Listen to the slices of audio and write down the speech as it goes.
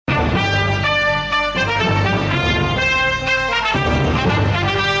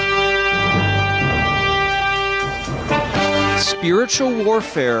Spiritual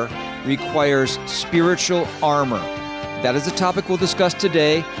warfare requires spiritual armor. That is the topic we'll discuss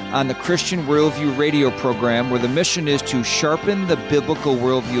today on the Christian Worldview radio program, where the mission is to sharpen the biblical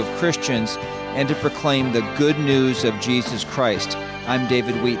worldview of Christians and to proclaim the good news of Jesus Christ. I'm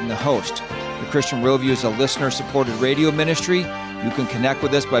David Wheaton, the host. The Christian Worldview is a listener-supported radio ministry. You can connect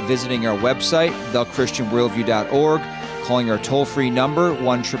with us by visiting our website, thechristianworldview.org, calling our toll-free number,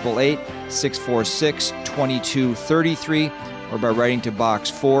 1-888-646-2233, or by writing to Box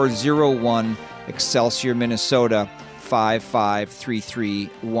 401, Excelsior, Minnesota,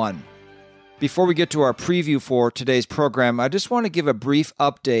 55331. Before we get to our preview for today's program, I just want to give a brief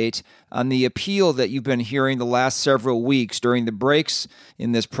update on the appeal that you've been hearing the last several weeks during the breaks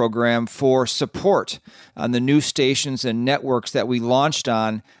in this program for support on the new stations and networks that we launched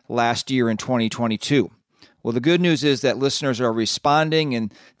on last year in 2022. Well, the good news is that listeners are responding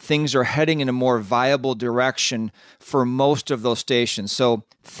and things are heading in a more viable direction for most of those stations. So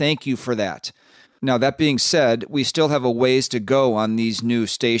thank you for that. Now, that being said, we still have a ways to go on these new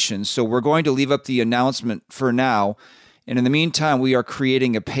stations. So we're going to leave up the announcement for now. And in the meantime, we are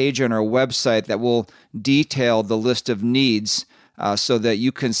creating a page on our website that will detail the list of needs so that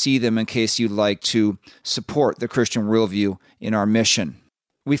you can see them in case you'd like to support the Christian Worldview in our mission.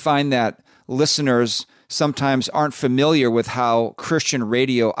 We find that listeners sometimes aren't familiar with how Christian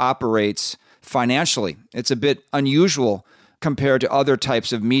radio operates financially. It's a bit unusual compared to other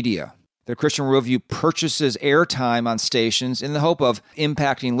types of media. The Christian Worldview purchases airtime on stations in the hope of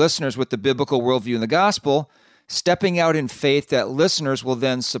impacting listeners with the biblical worldview and the gospel, stepping out in faith that listeners will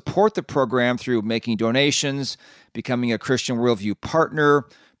then support the program through making donations, becoming a Christian Worldview partner,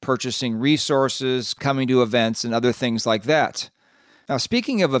 purchasing resources, coming to events, and other things like that. Now,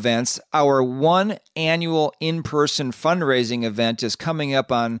 speaking of events, our one annual in-person fundraising event is coming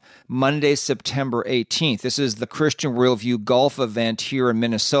up on Monday, September 18th. This is the Christian Worldview Golf event here in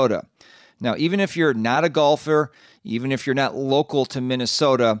Minnesota. Now, even if you're not a golfer, even if you're not local to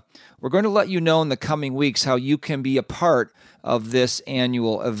Minnesota, we're going to let you know in the coming weeks how you can be a part of this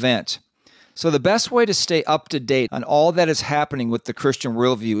annual event. So the best way to stay up to date on all that is happening with the Christian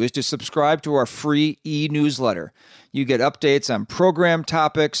Worldview is to subscribe to our free e-newsletter. You get updates on program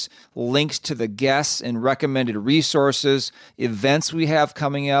topics, links to the guests and recommended resources, events we have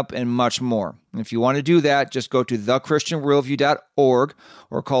coming up, and much more. And if you want to do that, just go to thechristianworldview.org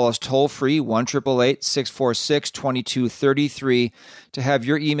or call us toll-free 1-888-646-2233 to have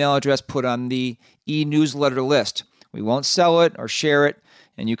your email address put on the e-newsletter list. We won't sell it or share it,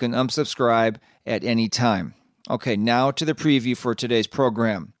 and you can unsubscribe at any time. Okay, now to the preview for today's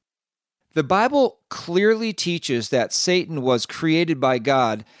program. The Bible clearly teaches that Satan was created by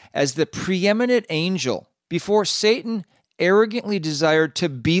God as the preeminent angel before Satan arrogantly desired to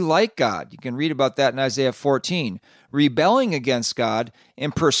be like God. You can read about that in Isaiah 14, rebelling against God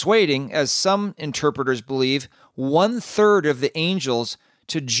and persuading, as some interpreters believe, 1/3 of the angels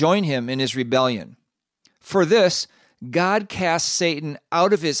to join him in his rebellion. For this, God cast Satan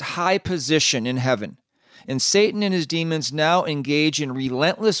out of his high position in heaven. And Satan and his demons now engage in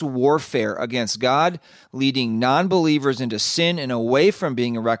relentless warfare against God, leading non-believers into sin and away from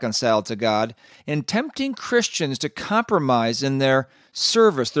being reconciled to God, and tempting Christians to compromise in their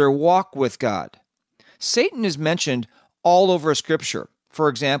service, their walk with God. Satan is mentioned all over Scripture. For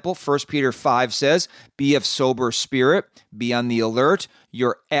example, 1 Peter 5 says, "Be of sober spirit, be on the alert.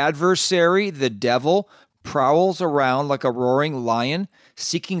 Your adversary, the devil, prowls around like a roaring lion,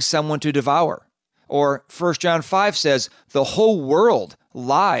 seeking someone to devour." Or 1 John 5 says, "The whole world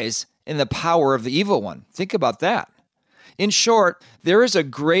lies in the power of the evil one." Think about that. In short, there is a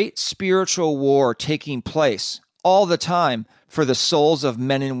great spiritual war taking place all the time for the souls of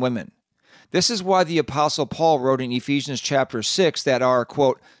men and women. This is why the Apostle Paul wrote in Ephesians chapter 6 that our,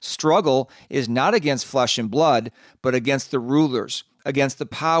 quote, "struggle is not against flesh and blood, but against the rulers, against the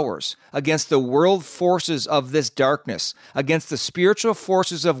powers, against the world forces of this darkness, against the spiritual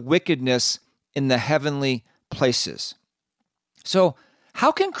forces of wickedness in the heavenly places." So,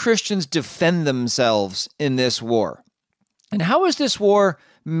 how can Christians defend themselves in this war? And how is this war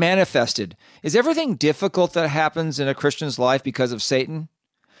manifested? Is everything difficult that happens in a Christian's life because of Satan?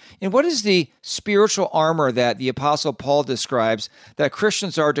 And what is the spiritual armor that the Apostle Paul describes that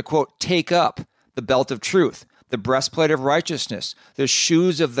Christians are to, quote, "take up the belt of truth, the breastplate of righteousness, the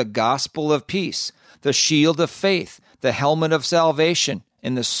shoes of the gospel of peace, the shield of faith, the helmet of salvation,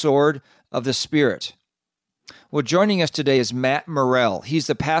 and the sword of the Spirit"? Well, joining us today is Matt Morrell. He's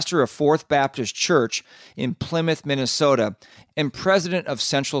the pastor of Fourth Baptist Church in Plymouth, Minnesota, and president of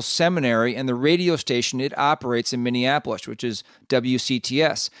Central Seminary and the radio station it operates in Minneapolis, which is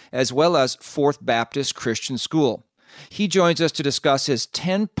WCTS, as well as Fourth Baptist Christian School. He joins us to discuss his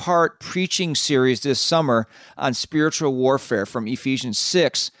 10-part preaching series this summer on spiritual warfare from Ephesians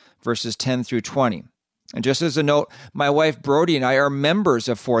 6, verses 10 through 20. And just as a note, my wife Brody and I are members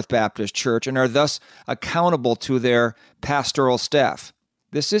of Fourth Baptist Church and are thus accountable to their pastoral staff.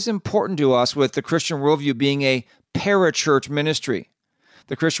 This is important to us with the Christian Worldview being a parachurch ministry.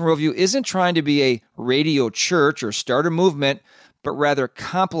 The Christian Worldview isn't trying to be a radio church or start a movement, but rather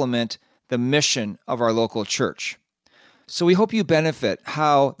complement the mission of our local church. So we hope you benefit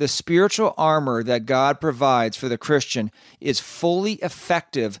how the spiritual armor that God provides for the Christian is fully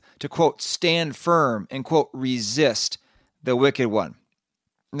effective to, quote, stand firm and, quote, resist the wicked one.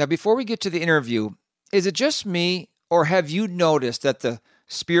 Now, before we get to the interview, is it just me, or have you noticed that the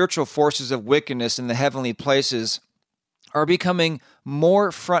spiritual forces of wickedness in the heavenly places are becoming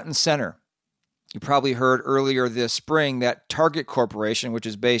more front and center? You probably heard earlier this spring that Target Corporation, which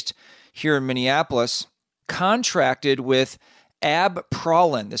is based here in Minneapolis, contracted with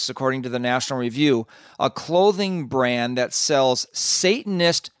Abprallen, this is according to the National Review, a clothing brand that sells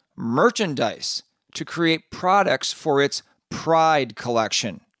Satanist merchandise to create products for its Pride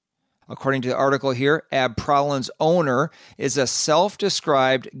collection. According to the article here, Abprallen's owner is a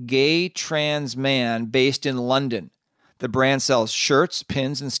self-described gay trans man based in London. The brand sells shirts,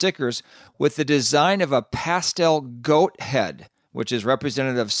 pins, and stickers with the design of a pastel goat head, which is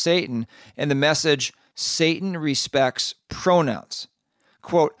representative of Satan, and the message, Satan respects pronouns.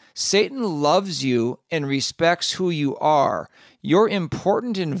 Quote, Satan loves you and respects who you are. You're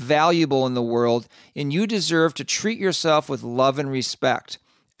important and valuable in the world, and you deserve to treat yourself with love and respect.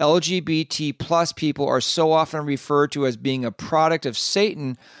 LGBT plus people are so often referred to as being a product of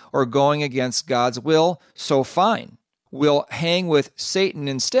Satan or going against God's will, so fine. We'll hang with Satan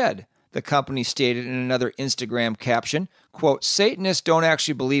instead, the company stated in another Instagram caption. Quote, Satanists don't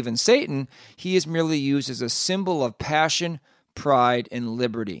actually believe in Satan. He is merely used as a symbol of passion, pride, and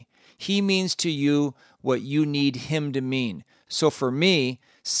liberty. He means to you what you need him to mean. So for me,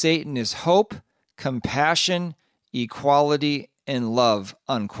 Satan is hope, compassion, equality, and love,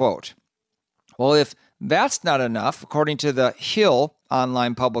 unquote. Well, if that's not enough, according to the Hill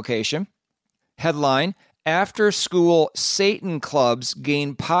online publication, headline, After-school Satan clubs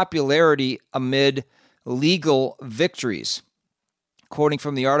gain popularity amid legal victories. Quoting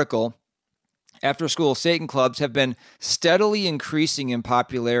from the article, after-school Satan clubs have been steadily increasing in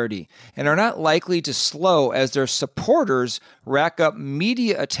popularity and are not likely to slow as their supporters rack up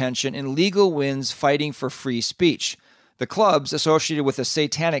media attention and legal wins fighting for free speech. The clubs associated with the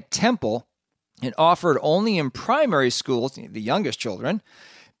Satanic Temple and offered only in primary schools, the youngest children,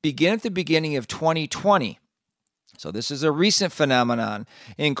 began at the beginning of 2020. So this is a recent phenomenon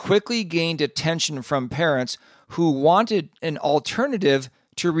and quickly gained attention from parents who wanted an alternative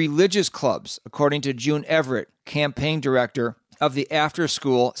to religious clubs, according to June Everett, campaign director of the After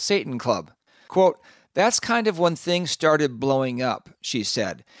School Satan Club. Quote, that's kind of when things started blowing up, she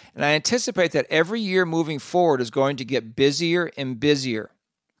said, and I anticipate that every year moving forward is going to get busier and busier.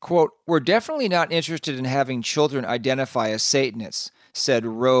 Quote, we're definitely not interested in having children identify as Satanists, said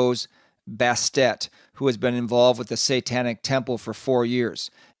Rose Bastet, who has been involved with the Satanic Temple for 4 years.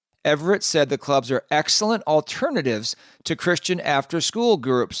 Everett said the clubs are excellent alternatives to Christian after-school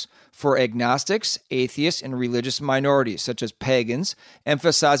groups for agnostics, atheists, and religious minorities, such as pagans,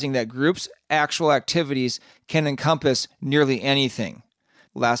 emphasizing that groups' actual activities can encompass nearly anything.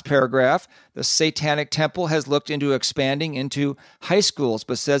 Last paragraph, the Satanic Temple has looked into expanding into high schools,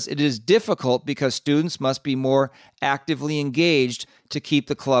 but says it is difficult because students must be more actively engaged to keep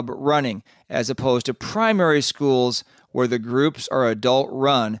the club running, as opposed to primary schools where the groups are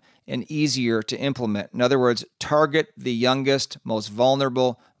adult-run and easier to implement. In other words, target the youngest, most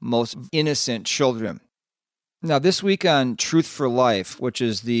vulnerable, most innocent children. Now, this week on Truth for Life, which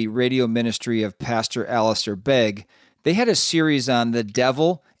is the radio ministry of Pastor Alistair Begg, they had a series on the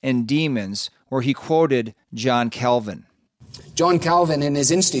devil and demons where he quoted John Calvin. John Calvin in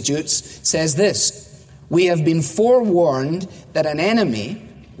his Institutes says this, we have been forewarned that an enemy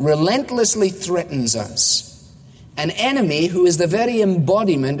relentlessly threatens us. An enemy who is the very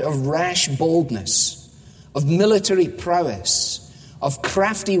embodiment of rash boldness, of military prowess, of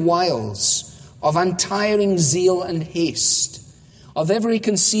crafty wiles, of untiring zeal and haste, of every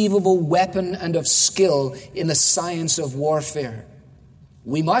conceivable weapon and of skill in the science of warfare.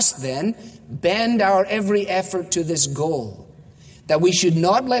 We must then bend our every effort to this goal, that we should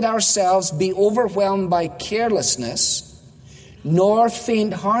not let ourselves be overwhelmed by carelessness, nor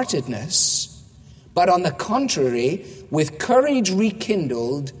faint-heartedness, but on the contrary, with courage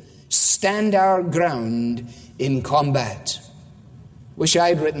rekindled, stand our ground in combat. Wish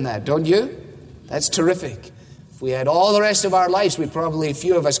I'd written that, don't you? That's terrific. If we had all the rest of our lives, a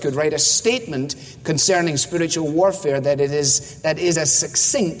few of us could write a statement concerning spiritual warfare that is as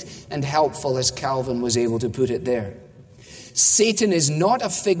succinct and helpful as Calvin was able to put it there. Satan is not a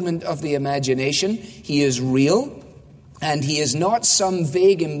figment of the imagination. He is real, and he is not some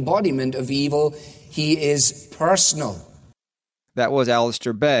vague embodiment of evil. He is personal. That was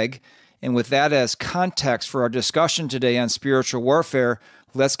Alistair Begg. And with that as context for our discussion today on spiritual warfare,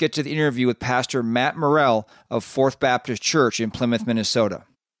 let's get to the interview with Pastor Matt Morrell of Fourth Baptist Church in Plymouth, Minnesota.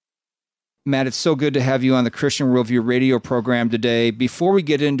 Matt, it's so good to have you on the Christian Worldview radio program today. Before we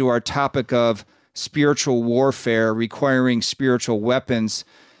get into our topic of spiritual warfare requiring spiritual weapons,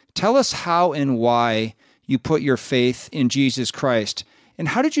 tell us how and why you put your faith in Jesus Christ. And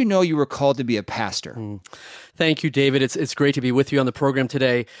how did you know you were called to be a pastor? Thank you, David. It's great to be with you on the program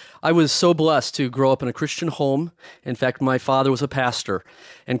today. I was so blessed to grow up in a Christian home. In fact, my father was a pastor,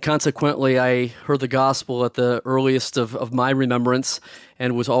 and consequently, I heard the gospel at the earliest of my remembrance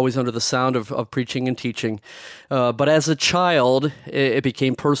and was always under the sound of preaching and teaching. But as a child, it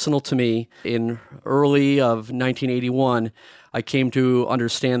became personal to me. In early of 1981, I came to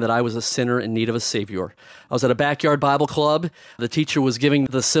understand that I was a sinner in need of a Savior. I was at a backyard Bible club. The teacher was giving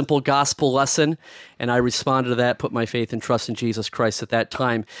the simple gospel lesson, and I responded to that, put my faith and trust in Jesus Christ at that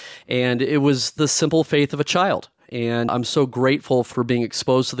time. And it was the simple faith of a child. And I'm so grateful for being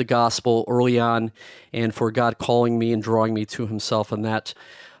exposed to the gospel early on and for God calling me and drawing me to himself in that.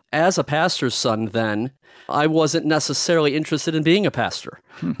 As a pastor's son then, I wasn't necessarily interested in being a pastor.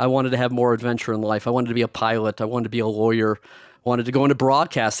 I wanted to have more adventure in life. I wanted to be a pilot. I wanted to be a lawyer. I wanted to go into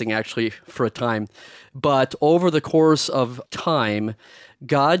broadcasting, actually, for a time. But over the course of time,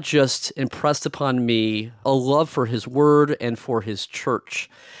 God just impressed upon me a love for his word and for his church.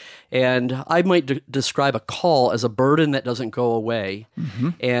 And I might describe a call as a burden that doesn't go away. Mm-hmm.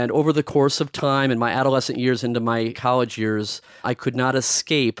 And over the course of time, in my adolescent years into my college years, I could not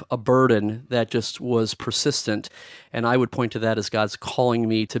escape a burden that just was persistent. And I would point to that as God's calling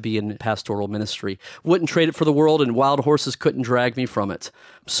me to be in pastoral ministry. Wouldn't trade it for the world, and wild horses couldn't drag me from it.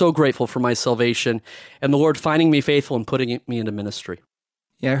 I'm so grateful for my salvation and the Lord finding me faithful and putting me into ministry.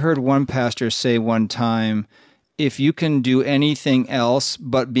 Yeah, I heard one pastor say one time, if you can do anything else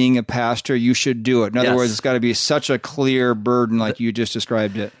but being a pastor, you should do it. In other words, it's got to be such a clear burden like you just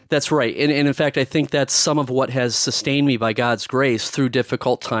described it. That's right. And in fact, I think that's some of what has sustained me by God's grace through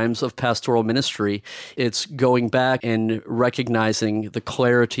difficult times of pastoral ministry. It's going back and recognizing the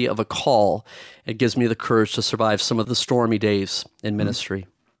clarity of a call. It gives me the courage to survive some of the stormy days in ministry.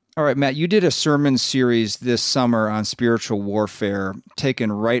 All right, Matt, you did a sermon series this summer on spiritual warfare, taken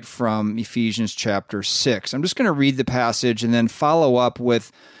right from Ephesians chapter 6. I'm just going to read the passage and then follow up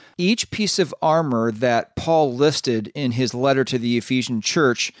with each piece of armor that Paul listed in his letter to the Ephesian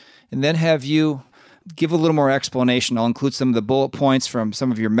church, and then have you give a little more explanation. I'll include some of the bullet points from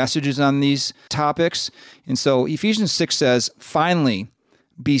some of your messages on these topics. And so Ephesians 6 says, "Finally,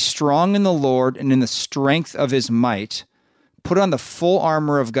 be strong in the Lord and in the strength of his might. Put on the full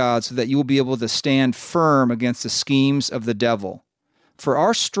armor of God so that you will be able to stand firm against the schemes of the devil. For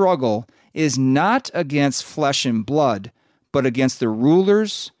our struggle is not against flesh and blood, but against the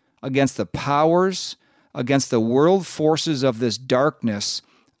rulers, against the powers, against the world forces of this darkness,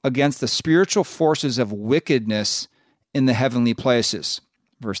 against the spiritual forces of wickedness in the heavenly places."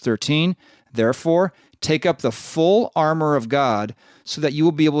 Verse 13, "Therefore, take up the full armor of God so that you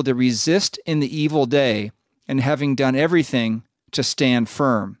will be able to resist in the evil day, and having done everything, to stand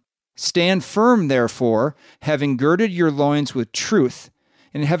firm. Stand firm, therefore, having girded your loins with truth,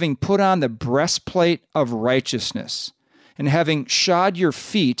 and having put on the breastplate of righteousness, and having shod your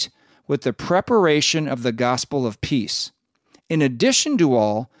feet with the preparation of the gospel of peace. In addition to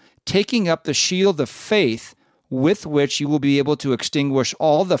all, taking up the shield of faith, with which you will be able to extinguish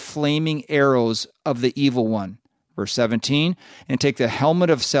all the flaming arrows of the evil one." Verse 17, "And take the helmet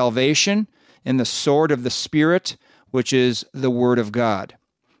of salvation and the sword of the Spirit, which is the Word of God."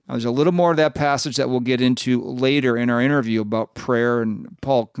 Now, there's a little more of that passage that we'll get into later in our interview about prayer, and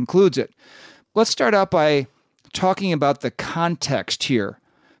Paul concludes it. Let's start out by talking about the context here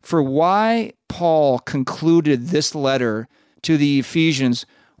for why Paul concluded this letter to the Ephesians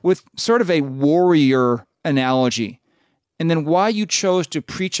with sort of a warrior analogy, and then why you chose to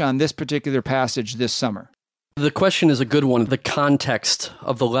preach on this particular passage this summer. The question is a good one, the context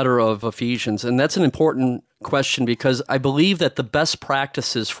of the letter of Ephesians, and that's an important question because I believe that the best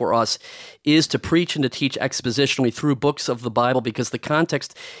practices for us is to preach and to teach expositionally through books of the Bible, because the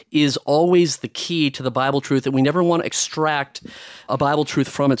context is always the key to the Bible truth, and we never want to extract a Bible truth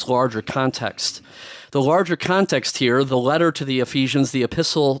from its larger context. The larger context here, the letter to the Ephesians, the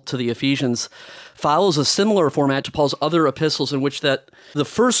epistle to the Ephesians, follows a similar format to Paul's other epistles, in which that the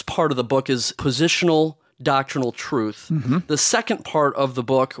first part of the book is positional doctrinal truth. Mm-hmm. The second part of the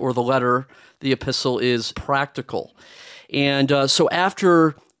book, or the letter, the epistle, is practical. And so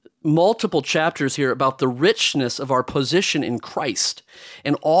after multiple chapters here about the richness of our position in Christ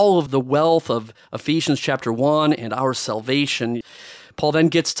and all of the wealth of Ephesians chapter 1 and our salvation, Paul then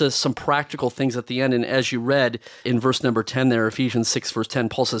gets to some practical things at the end. And as you read in verse number 10 there, Ephesians 6, verse 10,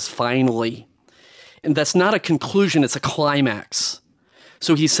 Paul says, finally. And that's not a conclusion, it's a climax.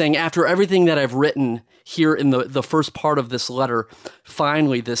 So he's saying, after everything that I've written here in the first part of this letter,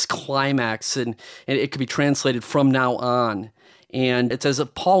 finally this climax, and it could be translated from now on. And it's as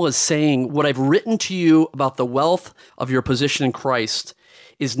if Paul is saying, what I've written to you about the wealth of your position in Christ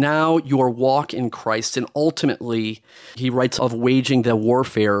is now your walk in Christ. And ultimately, he writes of waging the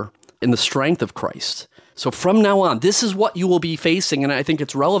warfare in the strength of Christ. So from now on, this is what you will be facing. And I think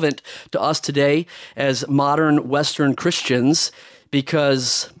it's relevant to us today as modern Western Christians,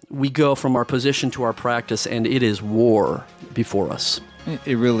 because we go from our position to our practice, and it is war before us.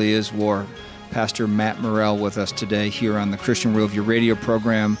 It really is war. Pastor Matt Morrell with us today here on the Christian Worldview radio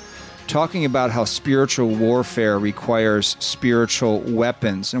program, talking about how spiritual warfare requires spiritual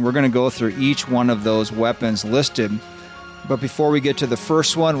weapons. And we're going to go through each one of those weapons listed. But before we get to the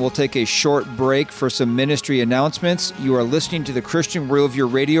first one, we'll take a short break for some ministry announcements. You are listening to the Christian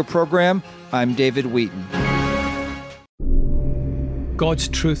Worldview radio program. I'm David Wheaton. God's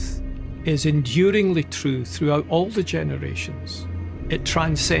truth is enduringly true throughout all the generations. It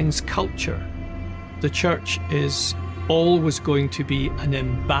transcends culture. The church is always going to be an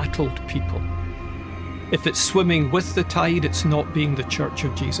embattled people. If it's swimming with the tide, it's not being the church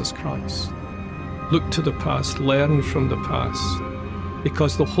of Jesus Christ. Look to the past, learn from the past,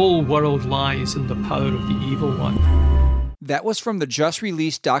 because the whole world lies in the power of the evil one. That was from the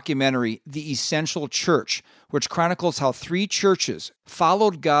just-released documentary, The Essential Church, which chronicles how 3 churches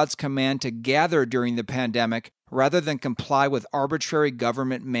followed God's command to gather during the pandemic rather than comply with arbitrary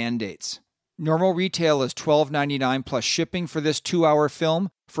government mandates. Normal retail is $12.99 plus shipping for this 2-hour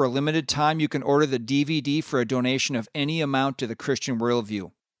film. For a limited time, you can order the DVD for a donation of any amount to the Christian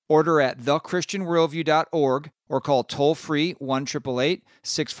Worldview. Order at thechristianworldview.org or call toll-free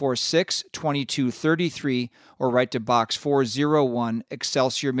 1-888-646-2233 or write to Box 401,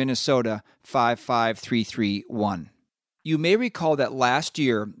 Excelsior, Minnesota 55331. You may recall that last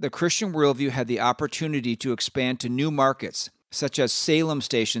year, the Christian Worldview had the opportunity to expand to new markets, such as Salem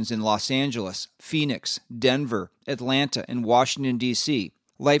stations in Los Angeles, Phoenix, Denver, Atlanta, and Washington, D.C.,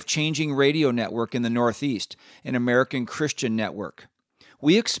 Life-Changing Radio Network in the Northeast, and American Christian Network.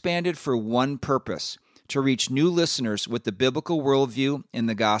 We expanded for one purpose, to reach new listeners with the biblical worldview and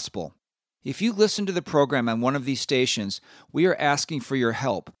the gospel. If you listen to the program on one of these stations, we are asking for your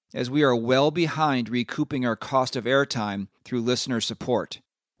help, as we are well behind recouping our cost of airtime through listener support.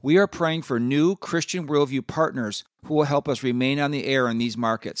 We are praying for new Christian Worldview partners who will help us remain on the air in these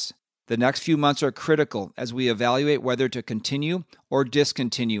markets. The next few months are critical as we evaluate whether to continue or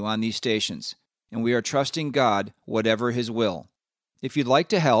discontinue on these stations, and we are trusting God, whatever His will. If you'd like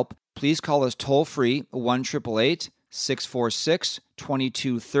to help, please call us toll-free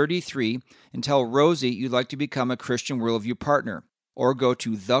 1-888-646-2233 and tell Rosie you'd like to become a Christian Worldview partner, or go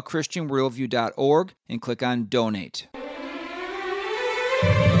to thechristianworldview.org and click on Donate.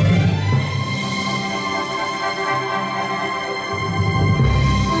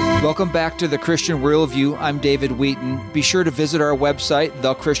 Welcome back to the Christian Worldview. I'm David Wheaton. Be sure to visit our website,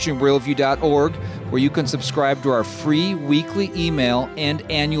 thechristianworldview.org, where you can subscribe to our free weekly email and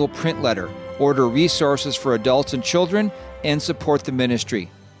annual print letter, order resources for adults and children, and support the ministry.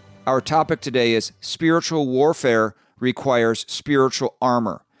 Our topic today is Spiritual Warfare Requires Spiritual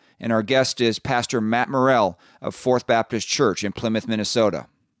Armor, and our guest is Pastor Matt Morrell of Fourth Baptist Church in Plymouth, Minnesota.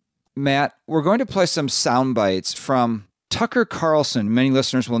 Matt, we're going to play some sound bites from Tucker Carlson. Many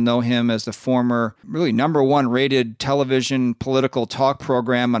listeners will know him as the former, really #1 rated television political talk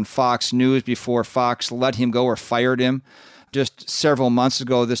program on Fox News before Fox let him go or fired him. Just several months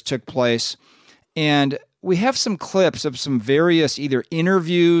ago, this took place. And we have some clips of some various either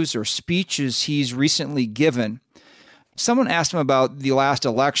interviews or speeches he's recently given. Someone asked him about the last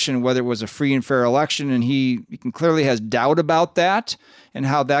election, whether it was a free and fair election, and he clearly has doubt about that and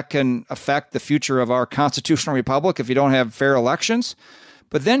how that can affect the future of our constitutional republic if you don't have fair elections.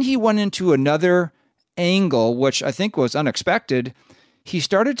 But then he went into another angle, which I think was unexpected, he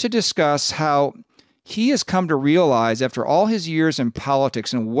started to discuss how he has come to realize after all his years in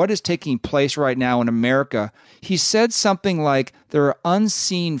politics and what is taking place right now in America, he said something like, there are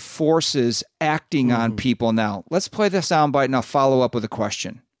unseen forces acting on people now. Let's play the soundbite and I'll follow up with a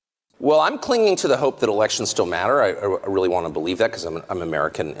question. Well, I'm clinging to the hope that elections still matter. I really want to believe that because I'm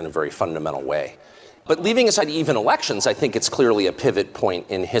American in a very fundamental way. But leaving aside even elections, I think it's clearly a pivot point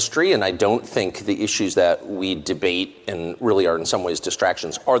in history, and I don't think the issues that we debate and really are in some ways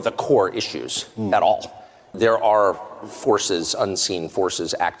distractions are the core issues at all. There are forces, unseen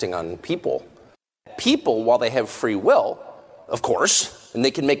forces, acting on people. People, while they have free will, of course, and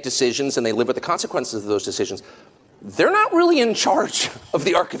they can make decisions and they live with the consequences of those decisions, they're not really in charge of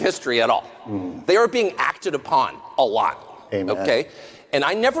the arc of history at all. They are being acted upon a lot. Amen. Okay? And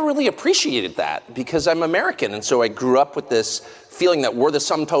I never really appreciated that because I'm American, and so I grew up with this feeling that we're the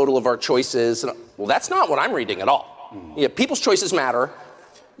sum total of our choices. Well, that's not what I'm reading at all. Yeah, people's choices matter.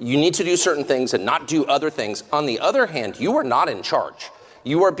 You need to do certain things and not do other things. On the other hand, you are not in charge.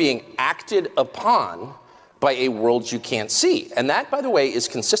 You are being acted upon by a world you can't see. And that, by the way, is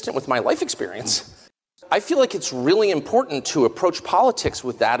consistent with my life experience. I feel like it's really important to approach politics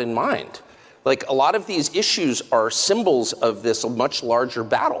with that in mind. Like, a lot of these issues are symbols of this much larger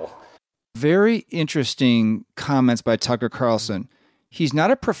battle. Very interesting comments by Tucker Carlson. He's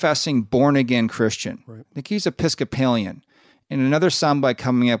not a professing born-again Christian. Right. I think he's Episcopalian. In another soundbite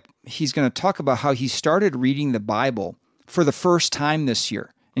coming up, he's going to talk about how he started reading the Bible for the first time this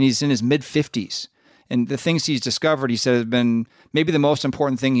year, and he's in his mid-50s. And the things he's discovered, he said, have been maybe the most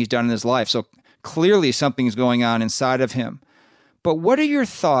important thing he's done in his life. So clearly something's going on inside of him. But what are your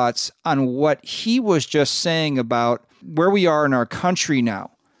thoughts on what he was just saying about where we are in our country now?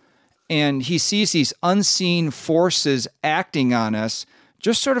 And he sees these unseen forces acting on us,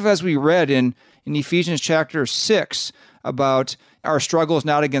 just sort of as we read in Ephesians chapter 6 about our struggle is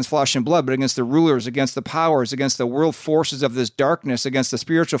not against flesh and blood, but against the rulers, against the powers, against the world forces of this darkness, against the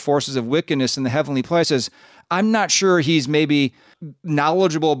spiritual forces of wickedness in the heavenly places. I'm not sure he's maybe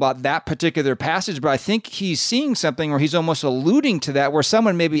knowledgeable about that particular passage, but I think he's seeing something where he's almost alluding to that, where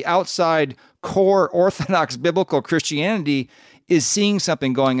someone maybe outside core Orthodox biblical Christianity is seeing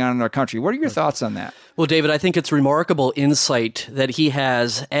something going on in our country. What are your thoughts on that? Well, David, I think it's remarkable insight that he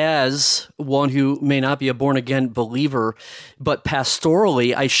has as one who may not be a born-again believer, but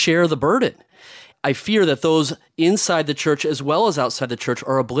pastorally, I share the burden. I fear that those inside the church as well as outside the church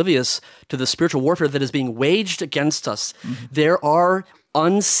are oblivious to the spiritual warfare that is being waged against us. Mm-hmm. There are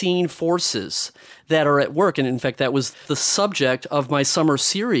unseen forces that are at work. And in fact, that was the subject of my summer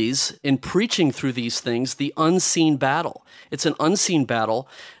series in preaching through these things, the unseen battle. It's an unseen battle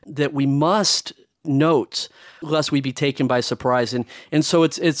that we must note lest we be taken by surprise. And so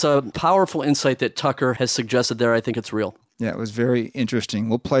it's a powerful insight that Tucker has suggested there. I think it's real. Yeah, it was very interesting.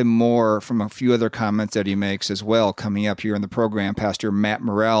 We'll play more from a few other comments that he makes as well coming up here in the program. Pastor Matt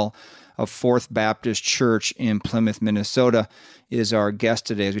Morrell of Fourth Baptist Church in Plymouth, Minnesota, is our guest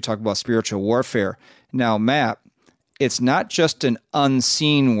today as we talk about spiritual warfare. Now, Matt, it's not just an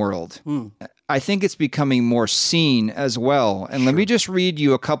unseen world. I think it's becoming more seen as well. And let me just read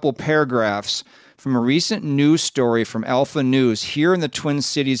you a couple paragraphs from a recent news story from Alpha News here in the Twin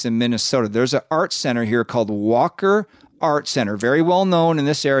Cities in Minnesota. There's an art center here called Walker Art Center, very well known in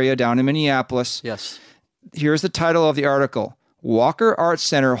this area down in Minneapolis. Yes. Here's the title of the article. Walker Art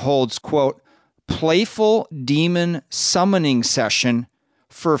Center holds, quote, playful demon summoning session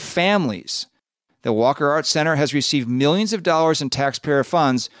for families. The Walker Art Center has received millions of dollars in taxpayer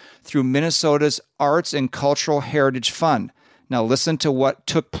funds through Minnesota's Arts and Cultural Heritage Fund. Now listen to what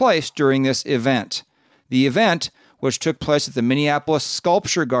took place during this event. The event, which took place at the Minneapolis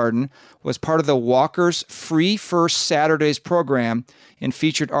Sculpture Garden, was part of the Walker's Free First Saturdays program and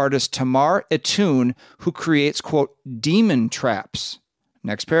featured artist Tamar Etun, who creates, quote, demon traps.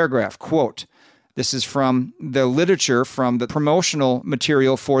 Next paragraph, quote, this is from the literature from the promotional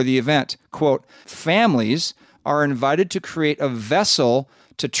material for the event. Quote, families are invited to create a vessel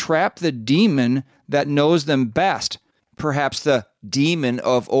to trap the demon that knows them best, perhaps the demon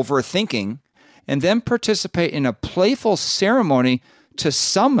of overthinking, and then participate in a playful ceremony to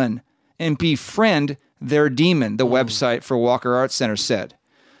summon and befriend their demon, the website for Walker Art Center said.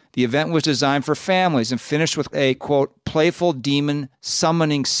 The event was designed for families and finished with a, quote, playful demon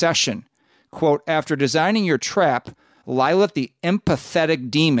summoning session. Quote, after designing your trap, Lilith, the empathetic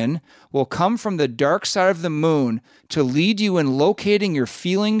demon, will come from the dark side of the moon to lead you in locating your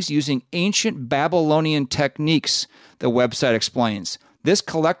feelings using ancient Babylonian techniques, the website explains. This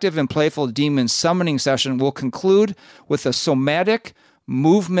collective and playful demon summoning session will conclude with a somatic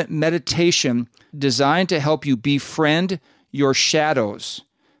movement meditation designed to help you befriend your shadows.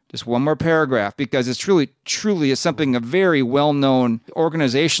 Just one more paragraph, because it's truly is something a very well-known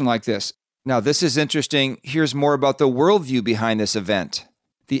organization like this. Now, this is interesting. Here's more about the worldview behind this event.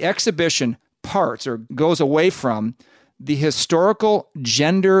 The exhibition parts or goes away from the historical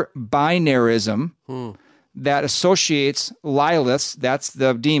gender binarism that associates Lilith, that's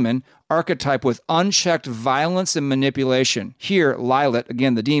the demon, archetype with unchecked violence and manipulation. Here, Lilith,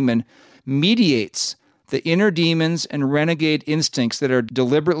 again the demon, mediates the inner demons and renegade instincts that are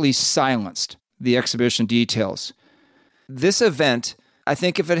deliberately silenced, the exhibition details. This event, I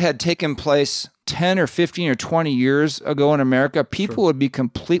think if it had taken place 10 or 15 or 20 years ago in America, people would be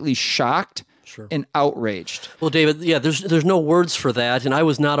completely shocked and outraged. Well, David, there's no words for that, and I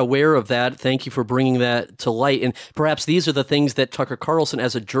was not aware of that. Thank you for bringing that to light. And perhaps these are the things that Tucker Carlson,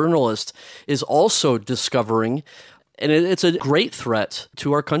 as a journalist, is also discovering, and it's a great threat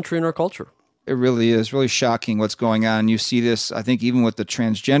to our country and our culture. It really is really shocking what's going on. You see this, I think, even with the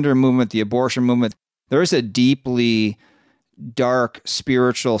transgender movement, the abortion movement. There is a deeply dark,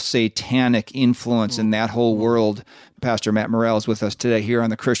 spiritual, satanic influence in that whole world. Pastor Matt Morrell is with us today here on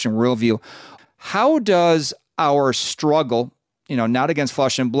the Christian Worldview. How does our struggle, not against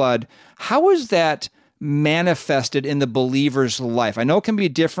flesh and blood, how is that manifested in the believer's life? I know it can be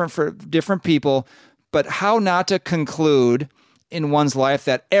different for different people, but how not to conclude in one's life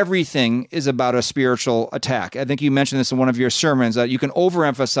that everything is about a spiritual attack? I think you mentioned this in one of your sermons, that you can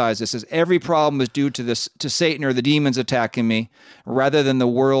overemphasize this as every problem is due to Satan or the demons attacking me rather than the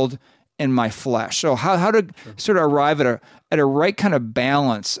world and my flesh. So how to sort of arrive at a right kind of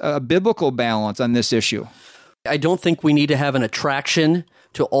balance, a biblical balance on this issue? I don't think we need to have an attraction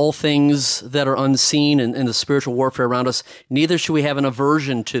to all things that are unseen in the spiritual warfare around us. Neither should we have an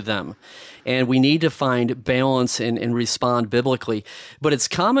aversion to them. And we need to find balance and respond biblically. But it's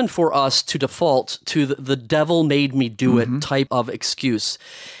common for us to default to the devil made me do it type of excuse.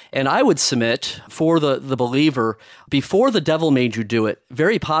 And I would submit for the believer, before the devil made you do it,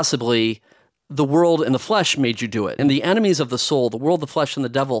 very possibly the world and the flesh made you do it. And the enemies of the soul, the world, the flesh, and the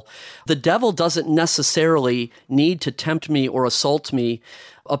devil doesn't necessarily need to tempt me or assault me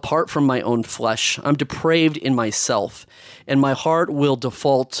apart from my own flesh. I'm depraved in myself, and my heart will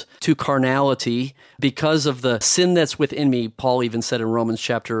default to carnality because of the sin that's within me. Paul even said in Romans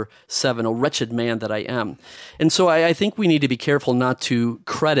chapter 7, "O wretched man that I am." And so I think we need to be careful not to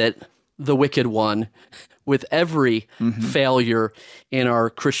credit the wicked one with every failure in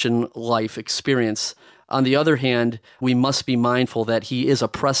our Christian life experience. On the other hand, we must be mindful that he is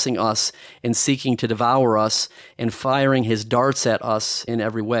oppressing us and seeking to devour us and firing his darts at us in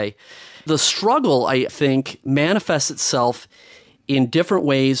every way. The struggle, I think, manifests itself in different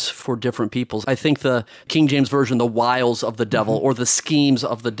ways for different peoples. I think the King James Version, the wiles of the devil or the schemes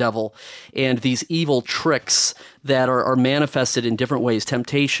of the devil, and these evil tricks that are manifested in different ways,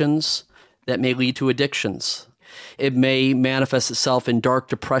 temptations that may lead to addictions. It may manifest itself in dark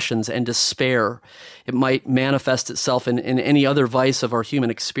depressions and despair. It might manifest itself in any other vice of our human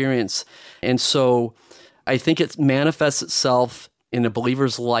experience. And so I think it manifests itself in a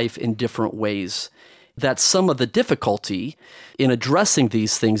believer's life in different ways. That's some of the difficulty in addressing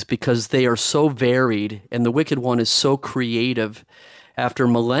these things because they are so varied and the wicked one is so creative after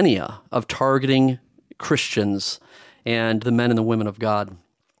millennia of targeting Christians and the men and the women of God.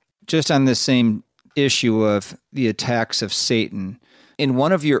 Just on this same issue of the attacks of Satan, in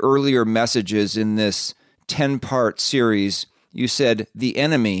one of your earlier messages in this 10-part series, you said the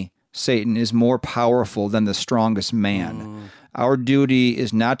enemy, Satan, is more powerful than the strongest man. Our duty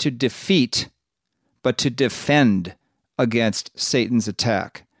is not to defeat, but to defend against Satan's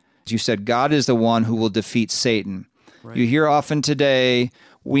attack. As you said, God is the one who will defeat Satan. Right. You hear often today,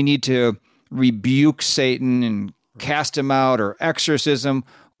 we need to rebuke Satan and cast him out, or exorcism.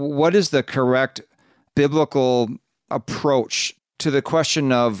 What is the correct biblical approach to the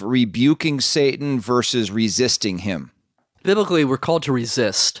question of rebuking Satan versus resisting him? Biblically, we're called to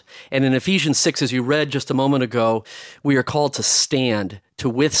resist. And in Ephesians 6, as you read just a moment ago, we are called to stand, to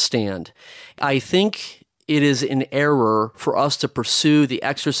withstand. I think it is an error for us to pursue the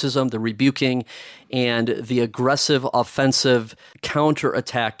exorcism, the rebuking, and the aggressive, offensive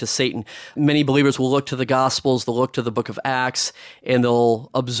counterattack to Satan. Many believers will look to the Gospels, they'll look to the book of Acts, and they'll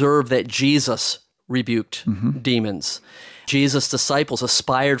observe that Jesus rebuked demons. Jesus' disciples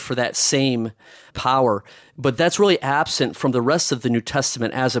aspired for that same power, but that's really absent from the rest of the New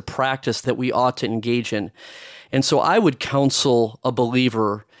Testament as a practice that we ought to engage in. And so I would counsel a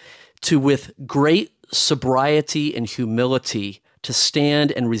believer to, with great sobriety and humility, to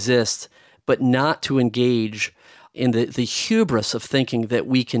stand and resist, but not to engage in the hubris of thinking that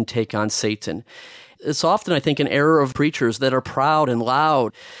we can take on Satan. It's often, I think, an error of preachers that are proud and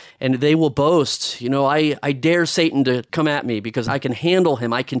loud, and they will boast, I dare Satan to come at me because I can handle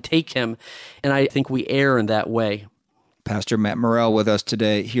him, I can take him, and I think we err in that way. Pastor Matt Morrell with us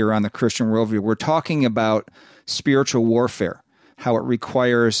today here on the Christian Worldview. We're talking about spiritual warfare, how it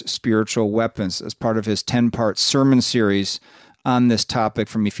requires spiritual weapons as part of his 10-part sermon series on this topic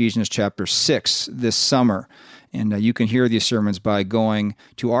from Ephesians chapter 6 this summer. And you can hear these sermons by going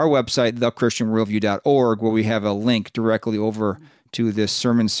to our website, thechristianworldview.org, where we have a link directly over to this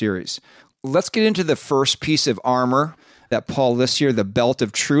sermon series. Let's get into the first piece of armor that Paul lists here, the belt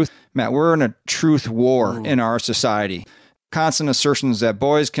of truth. Matt, we're in a truth war in our society. Constant assertions that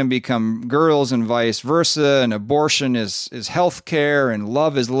boys can become girls and vice versa, and abortion is health care, and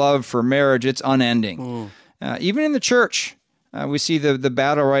love is love for marriage. It's unending. Even in the church, we see the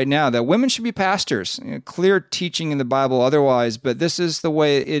battle right now that women should be pastors. Clear teaching in the Bible otherwise, but this is the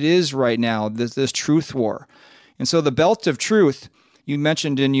way it is right now, this truth war. And so the belt of truth, you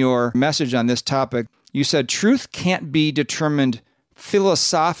mentioned in your message on this topic, you said truth can't be determined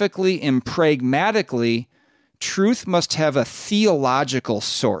philosophically and pragmatically. Truth must have a theological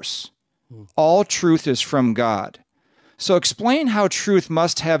source. All truth is from God. So explain how truth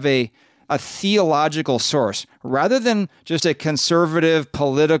must have a theological source, rather than just a conservative,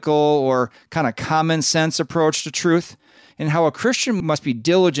 political, or kind of common sense approach to truth, and how a Christian must be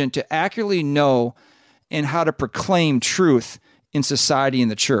diligent to accurately know and how to proclaim truth in society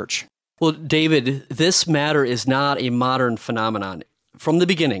and the church. Well, David, this matter is not a modern phenomenon. From the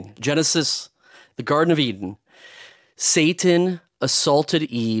beginning, Genesis, the Garden of Eden, Satan assaulted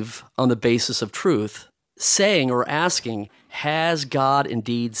Eve on the basis of truth, saying or asking, has God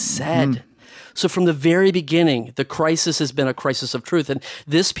indeed said? So from the very beginning, the crisis has been a crisis of truth. And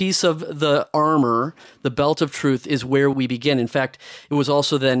this piece of the armor, the belt of truth, is where we begin. In fact, it was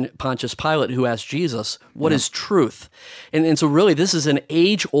also then Pontius Pilate who asked Jesus, what is truth? And so really, this is an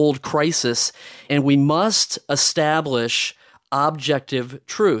age-old crisis, and we must establish objective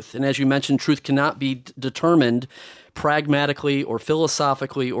truth. And as you mentioned, truth cannot be determined pragmatically or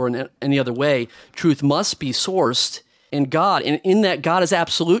philosophically or in any other way. Truth must be sourced in God. And in that God is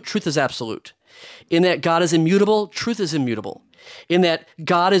absolute, truth is absolute. In that God is immutable, truth is immutable. In that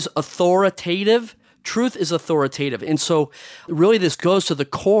God is authoritative, truth is authoritative. And so really this goes to the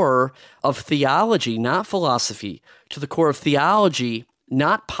core of theology, not philosophy, to the core of theology,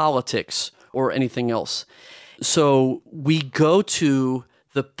 not politics or anything else. So we go to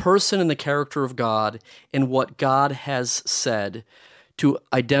the person and the character of God and what God has said to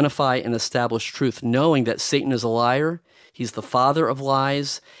identify and establish truth, knowing that Satan is a liar, he's the father of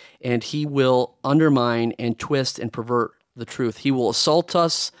lies, and he will undermine and twist and pervert the truth. He will assault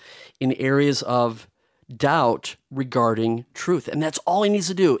us in areas of doubt regarding truth. And that's all he needs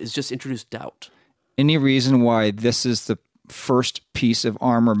to do, is just introduce doubt. Any reason why this is the first piece of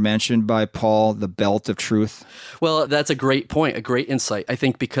armor mentioned by Paul, the belt of truth? Well, that's a great point, a great insight. I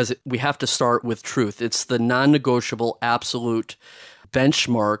think because we have to start with truth. It's the non-negotiable, absolute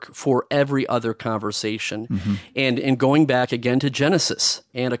benchmark for every other conversation. Mm-hmm. And going back again to Genesis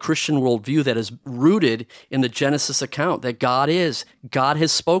and a Christian worldview that is rooted in the Genesis account, that God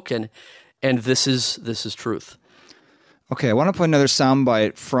has spoken, and this is truth. Okay, I want to put another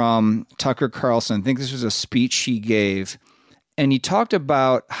soundbite from Tucker Carlson. I think this was a speech he gave, and he talked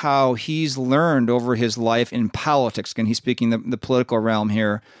about how he's learned over his life in politics, and he's speaking the political realm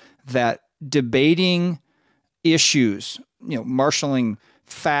here, that debating issues, marshaling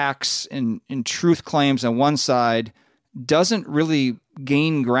facts and truth claims on one side doesn't really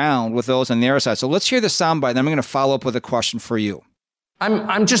gain ground with those on the other side. So let's hear the soundbite, and then I'm going to follow up with a question for you.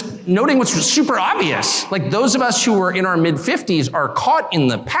 I'm just noting what's super obvious. Like, those of us who are in our mid-50s are caught in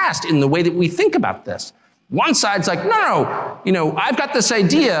the past in the way that we think about this. One side's like, no, I've got this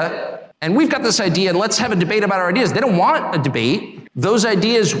idea, and we've got this idea, and let's have a debate about our ideas. They don't want a debate. Those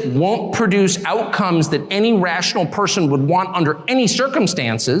ideas won't produce outcomes that any rational person would want under any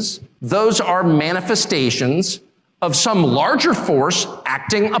circumstances. Those are manifestations of some larger force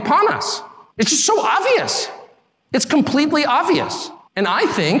acting upon us. It's just so obvious. It's completely obvious. And I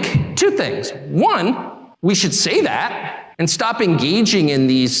think two things. One, we should say that and stop engaging in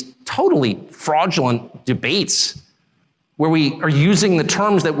these totally fraudulent debates where we are using the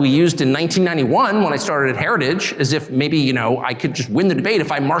terms that we used in 1991 when I started at Heritage, as if maybe, I could just win the debate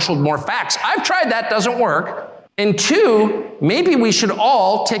if I marshaled more facts. I've tried that, doesn't work. And two, maybe we should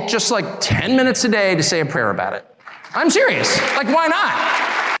all take just like 10 minutes a day to say a prayer about it. I'm serious. Like, why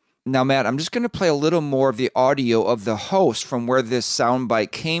not? Now, Matt, I'm just going to play a little more of the audio of the host from where this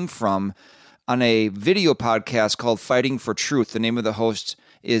soundbite came from on a video podcast called Fighting for Truth. The name of the host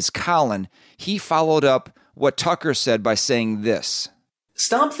is Colin. He followed up what Tucker said by saying this.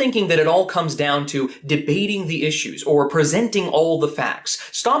 Stop thinking that it all comes down to debating the issues or presenting all the facts.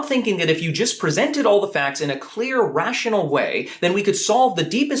 Stop thinking that if you just presented all the facts in a clear, rational way, then we could solve the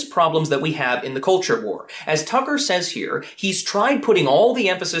deepest problems that we have in the culture war. As Tucker says here, he's tried putting all the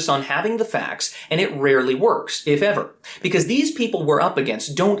emphasis on having the facts, and it rarely works, if ever. Because these people we're up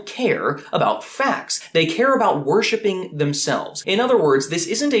against don't care about facts. They care about worshiping themselves. In other words, this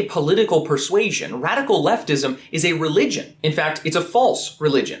isn't a political persuasion. Radical leftism is a religion. In fact, it's a false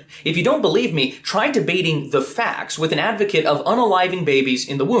religion. If you don't believe me, try debating the facts with an advocate of unaliving babies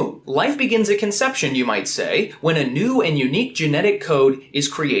in the womb. Life begins at conception, you might say, when a new and unique genetic code is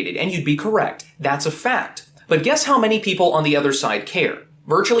created, and you'd be correct. That's a fact. But guess how many people on the other side care?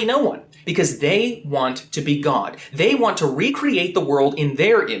 Virtually no one. Because they want to be God. They want to recreate the world in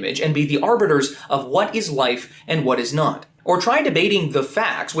their image and be the arbiters of what is life and what is not. Or try debating the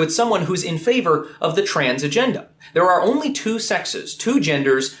facts with someone who's in favor of the trans agenda. There are only two sexes, two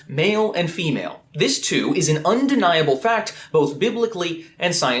genders, male and female. This too is an undeniable fact, both biblically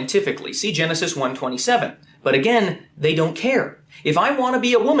and scientifically. See Genesis 1:27. But again, they don't care. If I want to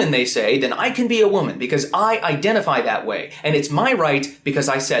be a woman, they say, then I can be a woman because I identify that way, and it's my right because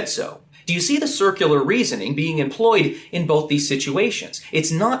I said so. Do you see the circular reasoning being employed in both these situations?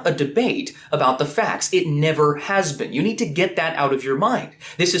 It's not a debate about the facts. It never has been. You need to get that out of your mind.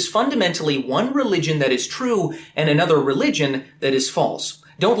 This is fundamentally one religion that is true and another religion that is false.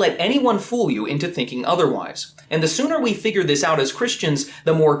 Don't let anyone fool you into thinking otherwise. And the sooner we figure this out as Christians,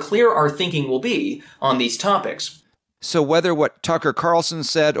 the more clear our thinking will be on these topics. So whether what Tucker Carlson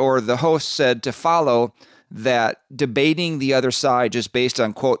said or the host said to follow, that debating the other side just based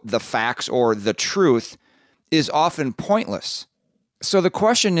on, quote, the facts or the truth is often pointless. So the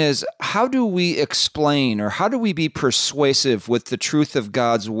question is, how do we explain or how do we be persuasive with the truth of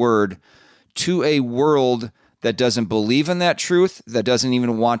God's word to a world that doesn't believe in that truth, that doesn't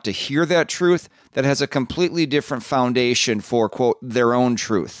even want to hear that truth, that has a completely different foundation for, quote, their own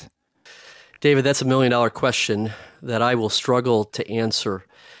truth? David, that's $1 million question that I will struggle to answer.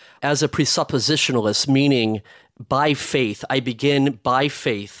 As a presuppositionalist, meaning by faith, I begin by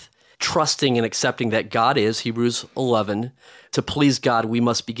faith, trusting and accepting that God is, Hebrews 11. To please God, we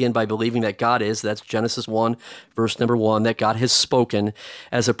must begin by believing that God is, that's Genesis 1, verse number 1, that God has spoken.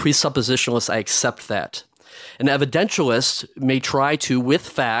 As a presuppositionalist, I accept that. An evidentialist may try to, with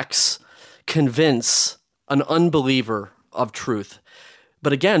facts, convince an unbeliever of truth.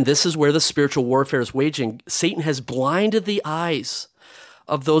 But again, this is where the spiritual warfare is waging. Satan has blinded the eyes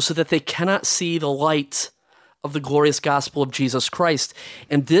of those so that they cannot see the light of the glorious gospel of Jesus Christ.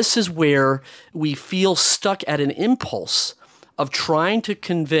 And this is where we feel stuck at an impulse of trying to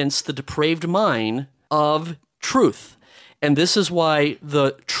convince the depraved mind of truth. And this is why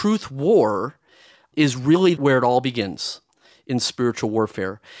the truth war is really where it all begins in spiritual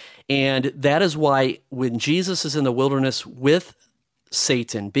warfare. And that is why when Jesus is in the wilderness with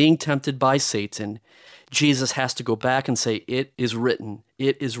Satan, being tempted by Satan, Jesus has to go back and say, it is written,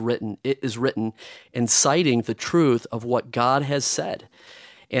 it is written, it is written, and citing the truth of what God has said.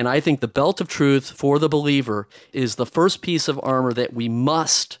 And I think the belt of truth for the believer is the first piece of armor that we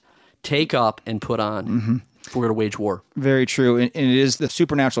must take up and put on if we're going to wage war. Very true. And it is the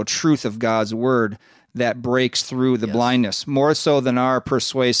supernatural truth of God's word that breaks through the blindness, more so than our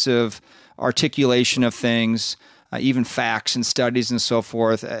persuasive articulation of things, even facts and studies and so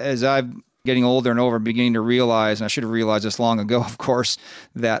forth. As I'm getting older and older, beginning to realize, and I should have realized this long ago, of course,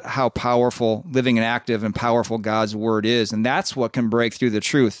 that how powerful, living and active and powerful God's word is. And that's what can break through the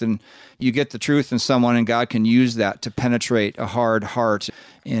truth. And you get the truth in someone, and God can use that to penetrate a hard heart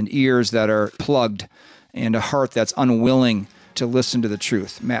and ears that are plugged and a heart that's unwilling to listen to the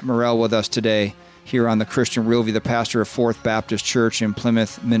truth. Matt Morrell with us today here on the Christian Realview, the pastor of Fourth Baptist Church in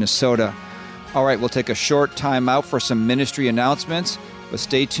Plymouth, Minnesota. All right, we'll take a short time out for some ministry announcements, but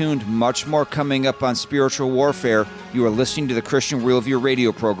stay tuned. Much more coming up on spiritual warfare. You are listening to the Christian Realview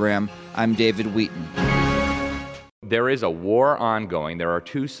radio program. I'm David Wheaton. There is a war ongoing. There are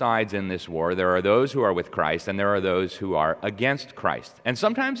two sides in this war. There are those who are with Christ, and there are those who are against Christ. And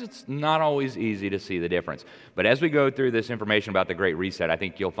sometimes it's not always easy to see the difference. But as we go through this information about the Great Reset, I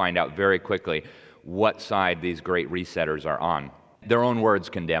think you'll find out very quickly what side these great resetters are on. Their own words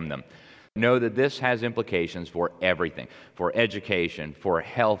condemn them. Know that this has implications for everything, for education, for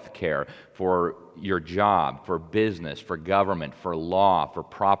health care, for your job, for business, for government, for law, for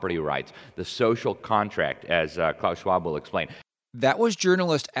property rights, the social contract, as Klaus Schwab will explain. That was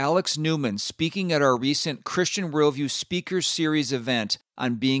journalist Alex Newman speaking at our recent Christian Worldview Speakers Series event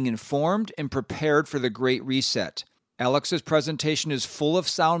on being informed and prepared for the Great Reset. Alex's presentation is full of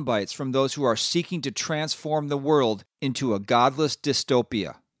sound bites from those who are seeking to transform the world into a godless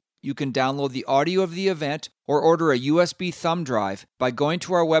dystopia. You can download the audio of the event or order a USB thumb drive by going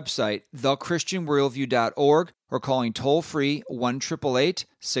to our website, thechristianworldview.org, or calling toll-free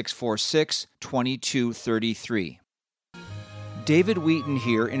 1-888-646-2233. David Wheaton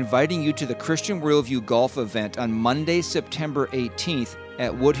here, inviting you to the Christian Worldview Golf event on Monday, September 18th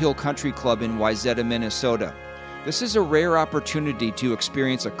at Woodhill Country Club in Wayzata, Minnesota. This is a rare opportunity to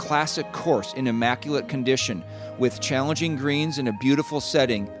experience a classic course in immaculate condition with challenging greens in a beautiful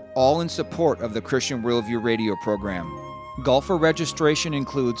setting, all in support of the Christian Worldview radio program. Golfer registration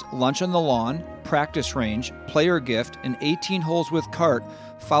includes lunch on the lawn, practice range, player gift, and 18 holes with cart,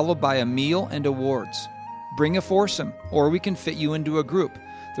 followed by a meal and awards. Bring a foursome, or we can fit you into a group.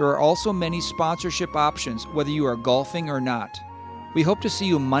 There are also many sponsorship options, whether you are golfing or not. We hope to see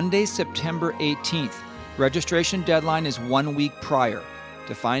you Monday, September 18th. Registration deadline is 1 week prior.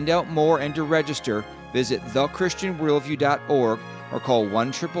 To find out more and to register, visit thechristianworldview.org or call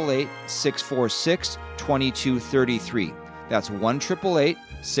 1-888-646-2233. That's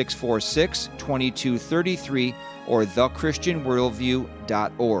 1-888-646-2233 or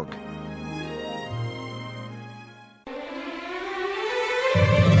thechristianworldview.org.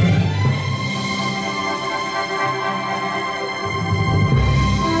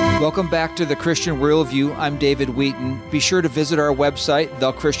 Welcome back to The Christian Worldview. I'm David Wheaton. Be sure to visit our website,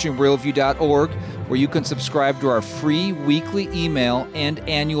 thechristianworldview.org, where you can subscribe to our free weekly email and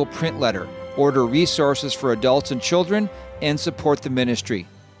annual print letter, order resources for adults and children, and support the ministry.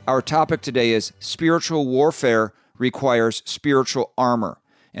 Our topic today is Spiritual Warfare Requires Spiritual Armor,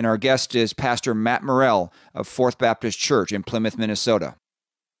 and our guest is Pastor Matt Morrell of Fourth Baptist Church in Plymouth, Minnesota.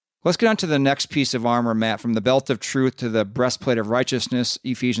 Let's get on to the next piece of armor, Matt. From the belt of truth to the breastplate of righteousness,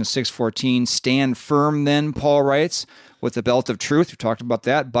 Ephesians 6:14. Stand firm then, Paul writes, with the belt of truth, we talked about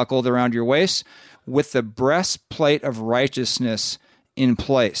that, buckled around your waist, with the breastplate of righteousness in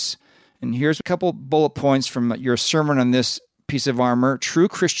place. And here's a couple bullet points from your sermon on this piece of armor. True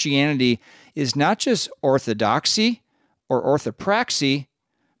Christianity is not just orthodoxy or orthopraxy,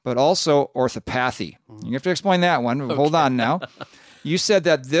 but also orthopathy. You have to explain that one. Okay. Hold on now. You said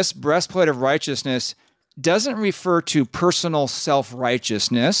that this breastplate of righteousness doesn't refer to personal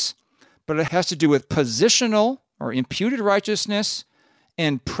self-righteousness, but it has to do with positional or imputed righteousness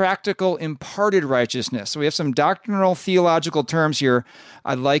and practical imparted righteousness. So we have some doctrinal theological terms here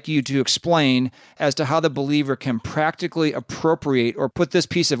I'd like you to explain as to how the believer can practically appropriate or put this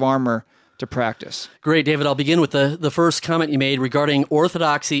piece of armor to practice. Great, David. I'll begin with the first comment you made regarding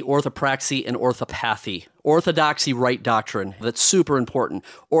orthodoxy, orthopraxy, and orthopathy. Orthodoxy, right doctrine. That's super important.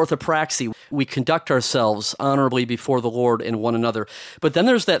 Orthopraxy, we conduct ourselves honorably before the Lord and one another. But then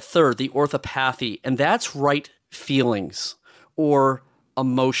there's that third, the orthopathy, and that's right feelings or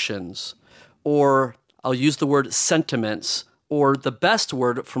emotions, or I'll use the word sentiments, or the best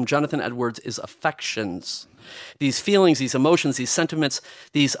word from Jonathan Edwards is affections. These feelings, these emotions, these sentiments,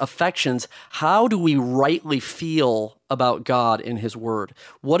 these affections, how do we rightly feel about God and His Word?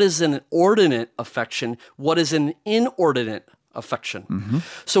 What is an ordinate affection? What is an inordinate affection? Mm-hmm.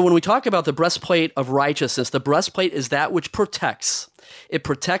 So when we talk about the breastplate of righteousness, the breastplate is that which protects. It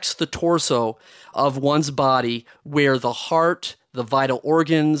protects the torso of one's body where the heart, the vital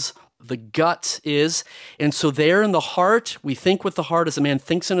organs, the gut is. And so there in the heart, we think with the heart as a man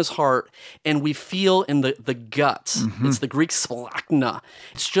thinks in his heart, and we feel in the gut. Mm-hmm. It's the Greek splachna.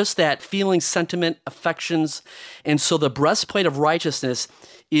 It's just that feeling, sentiment, affections. And so the breastplate of righteousness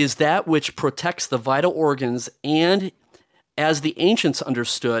is that which protects the vital organs and, as the ancients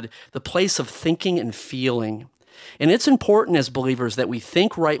understood, the place of thinking and feeling. And it's important as believers that we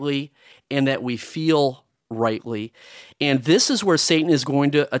think rightly and that we feel rightly. And this is where Satan is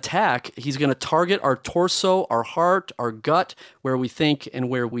going to attack. He's going to target our torso, our heart, our gut, where we think and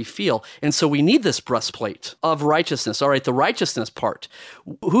where we feel. And so we need this breastplate of righteousness. All right, the righteousness part.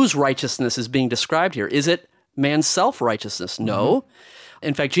 Whose righteousness is being described here? Is it man's self-righteousness? No.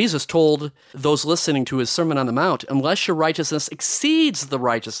 In fact, Jesus told those listening to his Sermon on the Mount, unless your righteousness exceeds the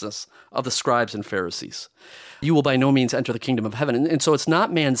righteousness of the scribes and Pharisees, you will by no means enter the kingdom of heaven. And so it's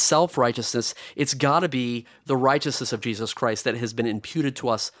not man's self-righteousness. It's got to be the righteousness of Jesus Christ that has been imputed to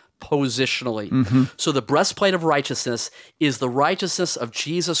us positionally. Mm-hmm. So the breastplate of righteousness is the righteousness of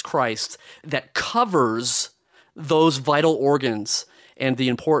Jesus Christ that covers those vital organs. And the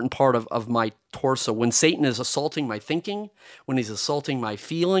important part of my torso. When Satan is assaulting my thinking, when he's assaulting my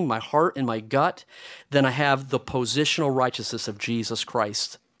feeling, my heart, and my gut, then I have the positional righteousness of Jesus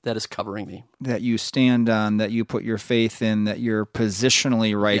Christ that is covering me. That you stand on, that you put your faith in, that you're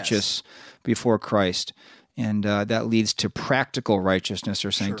positionally righteous before Christ. And that leads to practical righteousness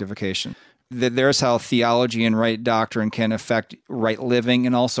or sanctification. There's how theology and right doctrine can affect right living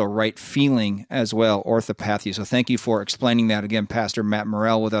and also right feeling as well, orthopathia. So thank you for explaining that again, Pastor Matt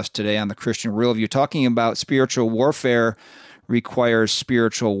Morrell, with us today on the Christian Worldview, talking about spiritual warfare requires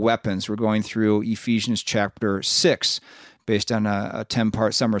spiritual weapons. We're going through Ephesians chapter 6, based on a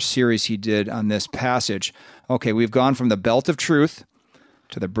 10-part summer series he did on this passage. Okay, we've gone from the belt of truth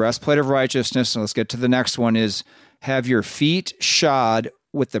to the breastplate of righteousness. So let's get to the next one, is have your feet shod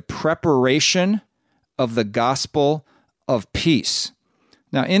with the preparation of the gospel of peace.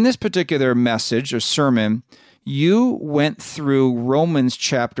 Now, in this particular message or sermon, you went through Romans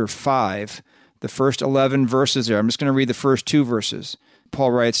chapter 5, the first 11 verses there. I'm just going to read the first 2 verses.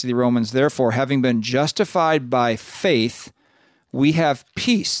 Paul writes to the Romans, therefore, having been justified by faith, we have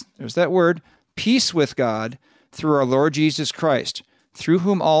peace. There's that word, peace with God, through our Lord Jesus Christ, through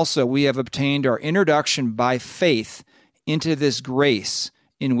whom also we have obtained our introduction by faith into this grace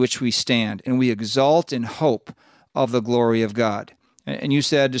in which we stand, and we exalt in hope of the glory of God. And you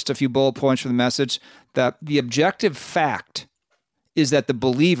said, just a few bullet points from the message, that the objective fact is that the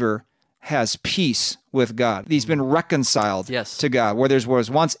believer has peace with God. He's been reconciled to God. Where there was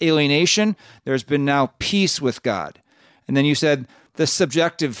once alienation, there's been now peace with God. And then you said the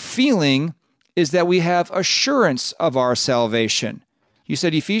subjective feeling is that we have assurance of our salvation. You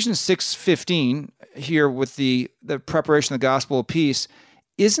said Ephesians 6:15 here with the preparation of the gospel of peace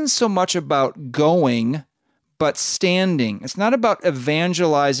isn't so much about going, but standing. It's not about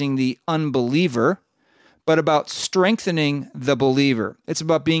evangelizing the unbeliever, but about strengthening the believer. It's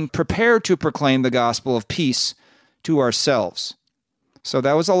about being prepared to proclaim the gospel of peace to ourselves. So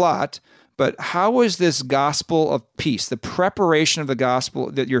that was a lot, but how is this gospel of peace, the preparation of the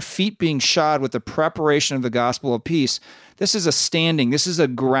gospel, that your feet being shod with the preparation of the gospel of peace, this is a standing, this is a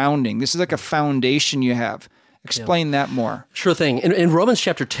grounding, this is like a foundation you have. Explain that more. Sure thing. In Romans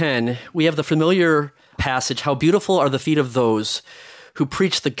chapter 10, we have the familiar passage, how beautiful are the feet of those who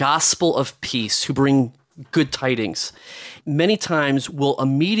preach the gospel of peace, who bring good tidings. Many times we'll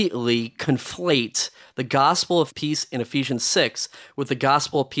immediately conflate the gospel of peace in Ephesians 6 with the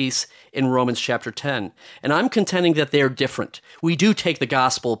gospel of peace in Romans chapter 10. And I'm contending that they are different. We do take the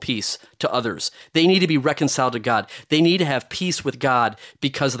gospel of peace to others. They need to be reconciled to God. They need to have peace with God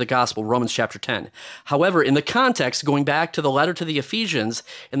because of the gospel, Romans chapter 10. However, in the context, going back to the letter to the Ephesians,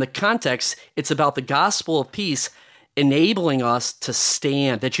 in the context, it's about the gospel of peace enabling us to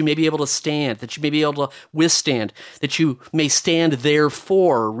stand, that you may be able to stand, that you may be able to withstand, that you may stand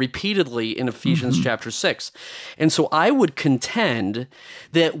therefore repeatedly in Ephesians chapter 6. And so I would contend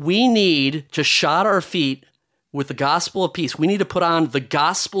that we need to shod our feet with the gospel of peace. We need to put on the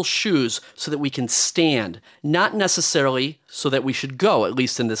gospel shoes so that we can stand, not necessarily so that we should go, at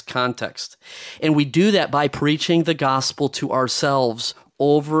least in this context. And we do that by preaching the gospel to ourselves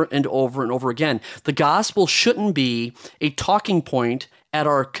over and over and over again. The gospel shouldn't be a talking point at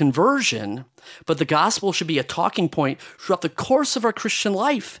our conversion, but the gospel should be a talking point throughout the course of our Christian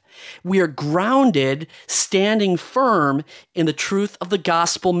life. We are grounded, standing firm in the truth of the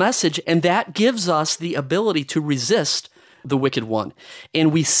gospel message, and that gives us the ability to resist the wicked one.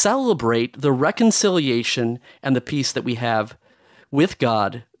 And we celebrate the reconciliation and the peace that we have with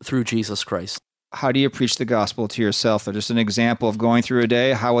God through Jesus Christ. How do you preach the gospel to yourself? Or just an example of going through a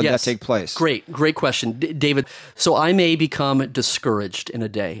day, how would that take place? Great question, David. So I may become discouraged in a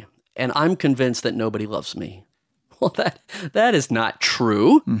day, and I'm convinced that nobody loves me. Well, that is not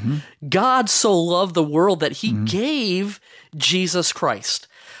true. God so loved the world that he gave Jesus Christ.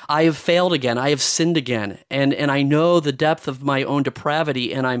 I have failed again. I have sinned again. And I know the depth of my own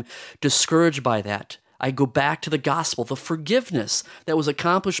depravity, and I'm discouraged by that. I go back to the gospel, the forgiveness that was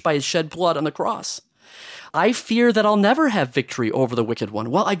accomplished by his shed blood on the cross. I fear that I'll never have victory over the wicked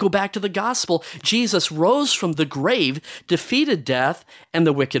one. Well, I go back to the gospel. Jesus rose from the grave, defeated death and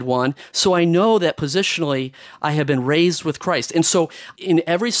the wicked one, so I know that positionally I have been raised with Christ. And so in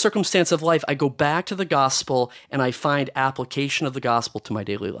every circumstance of life, I go back to the gospel and I find application of the gospel to my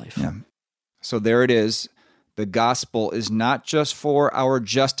daily life. Yeah. So there it is. The gospel is not just for our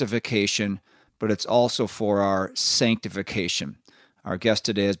justification, but it's also for our sanctification. Our guest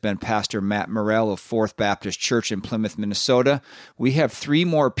today has been Pastor Matt Morrell of Fourth Baptist Church in Plymouth, Minnesota. We have 3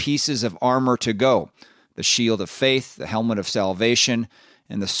 more pieces of armor to go: the shield of faith, the helmet of salvation,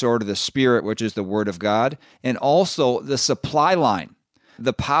 and the sword of the Spirit, which is the Word of God, and also the supply line.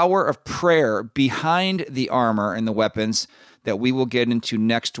 the power of prayer behind the armor and the weapons that we will get into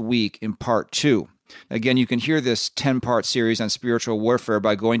next week in part 2. Again, you can hear this 10-part series on spiritual warfare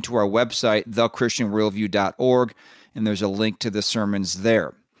by going to our website, thechristianworldview.org, and there's a link to the sermons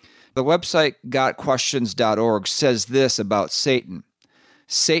there. The website, gotquestions.org, says this about Satan.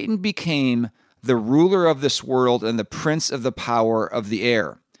 Satan became the ruler of this world and the prince of the power of the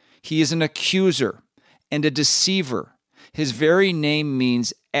air. He is an accuser and a deceiver. His very name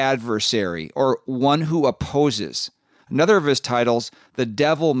means adversary, or one who opposes. Another of his titles, the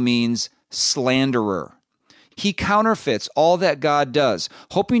devil, means slanderer. He counterfeits all that God does,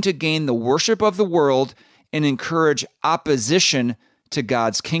 hoping to gain the worship of the world and encourage opposition to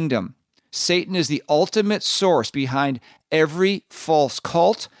God's kingdom. Satan is the ultimate source behind every false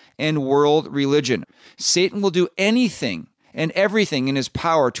cult and world religion. Satan will do anything and everything in his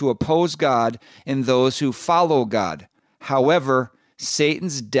power to oppose God and those who follow God. However,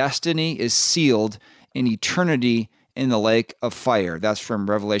 Satan's destiny is sealed in eternity in the lake of fire. That's from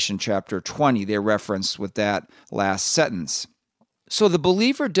Revelation chapter 20. They reference with that last sentence. So the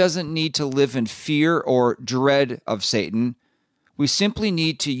believer doesn't need to live in fear or dread of Satan. We simply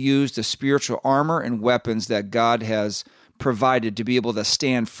need to use the spiritual armor and weapons that God has provided to be able to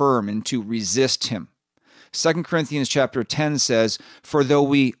stand firm and to resist him. 2 Corinthians chapter 10 says, "For though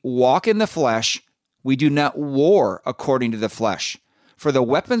we walk in the flesh, we do not war according to the flesh. For the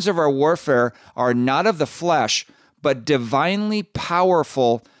weapons of our warfare are not of the flesh, but divinely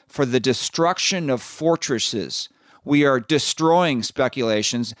powerful for the destruction of fortresses. We are destroying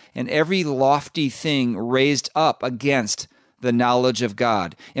speculations and every lofty thing raised up against the knowledge of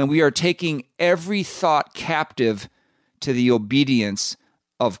God. And we are taking every thought captive to the obedience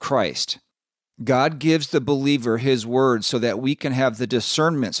of Christ." God gives the believer his word so that we can have the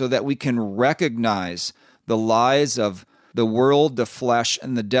discernment, so that we can recognize the lies of the world, the flesh,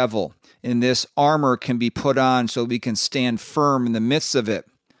 and the devil. And this armor can be put on so we can stand firm in the midst of it.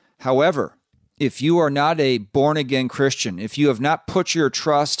 However, if you are not a born-again Christian, if you have not put your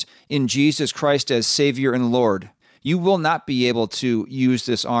trust in Jesus Christ as Savior and Lord, you will not be able to use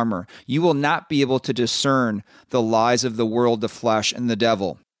this armor. You will not be able to discern the lies of the world, the flesh, and the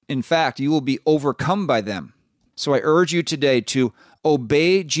devil. In fact, you will be overcome by them. So I urge you today to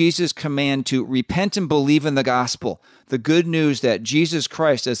obey Jesus' command to repent and believe in the gospel, the good news that Jesus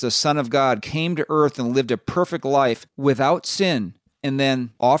Christ, as the Son of God, came to earth and lived a perfect life without sin, and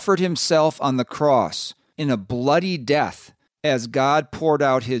then offered himself on the cross in a bloody death as God poured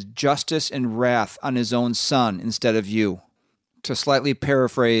out his justice and wrath on his own Son instead of you. To slightly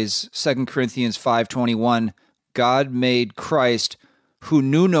paraphrase 2 Corinthians 5:21, God made Christ, who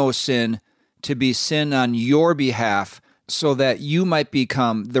knew no sin, to be sin on your behalf, so that you might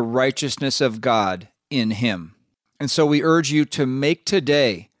become the righteousness of God in him. And so we urge you to make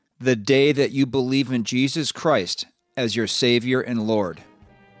today the day that you believe in Jesus Christ as your Savior and Lord.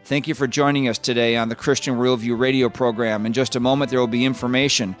 Thank you for joining us today on the Christian Worldview radio program. In just a moment, there will be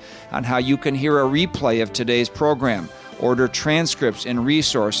information on how you can hear a replay of today's program, order transcripts and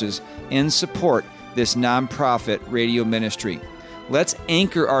resources, and support this nonprofit radio ministry. Let's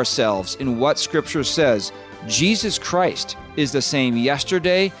anchor ourselves in what Scripture says. Jesus Christ is the same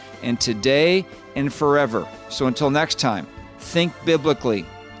yesterday and today and forever. So until next time, think biblically,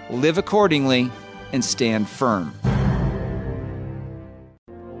 live accordingly, and stand firm.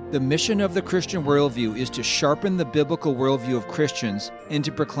 The mission of the Christian Worldview is to sharpen the biblical worldview of Christians and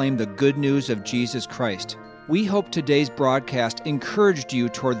to proclaim the good news of Jesus Christ. We hope today's broadcast encouraged you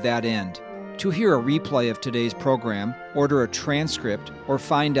toward that end. To hear a replay of today's program, order a transcript, or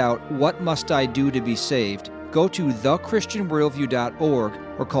find out what must I do to be saved, go to thechristianworldview.org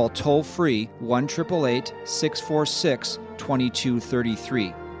or call toll-free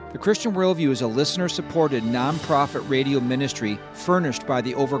 1-888-646-2233. The Christian Worldview is a listener-supported nonprofit radio ministry furnished by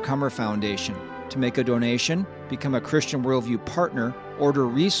the Overcomer Foundation. To make a donation, become a Christian Worldview partner, order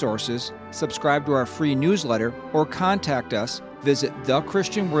resources, subscribe to our free newsletter, or contact us, visit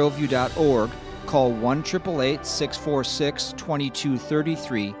thechristianworldview.org, call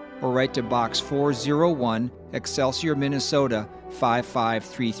 1-888-646-2233, or write to Box 401, Excelsior, Minnesota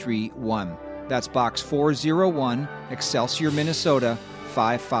 55331. That's Box 401, Excelsior, Minnesota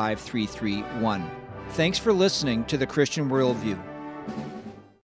 55331. Thanks for listening to the Christian Worldview.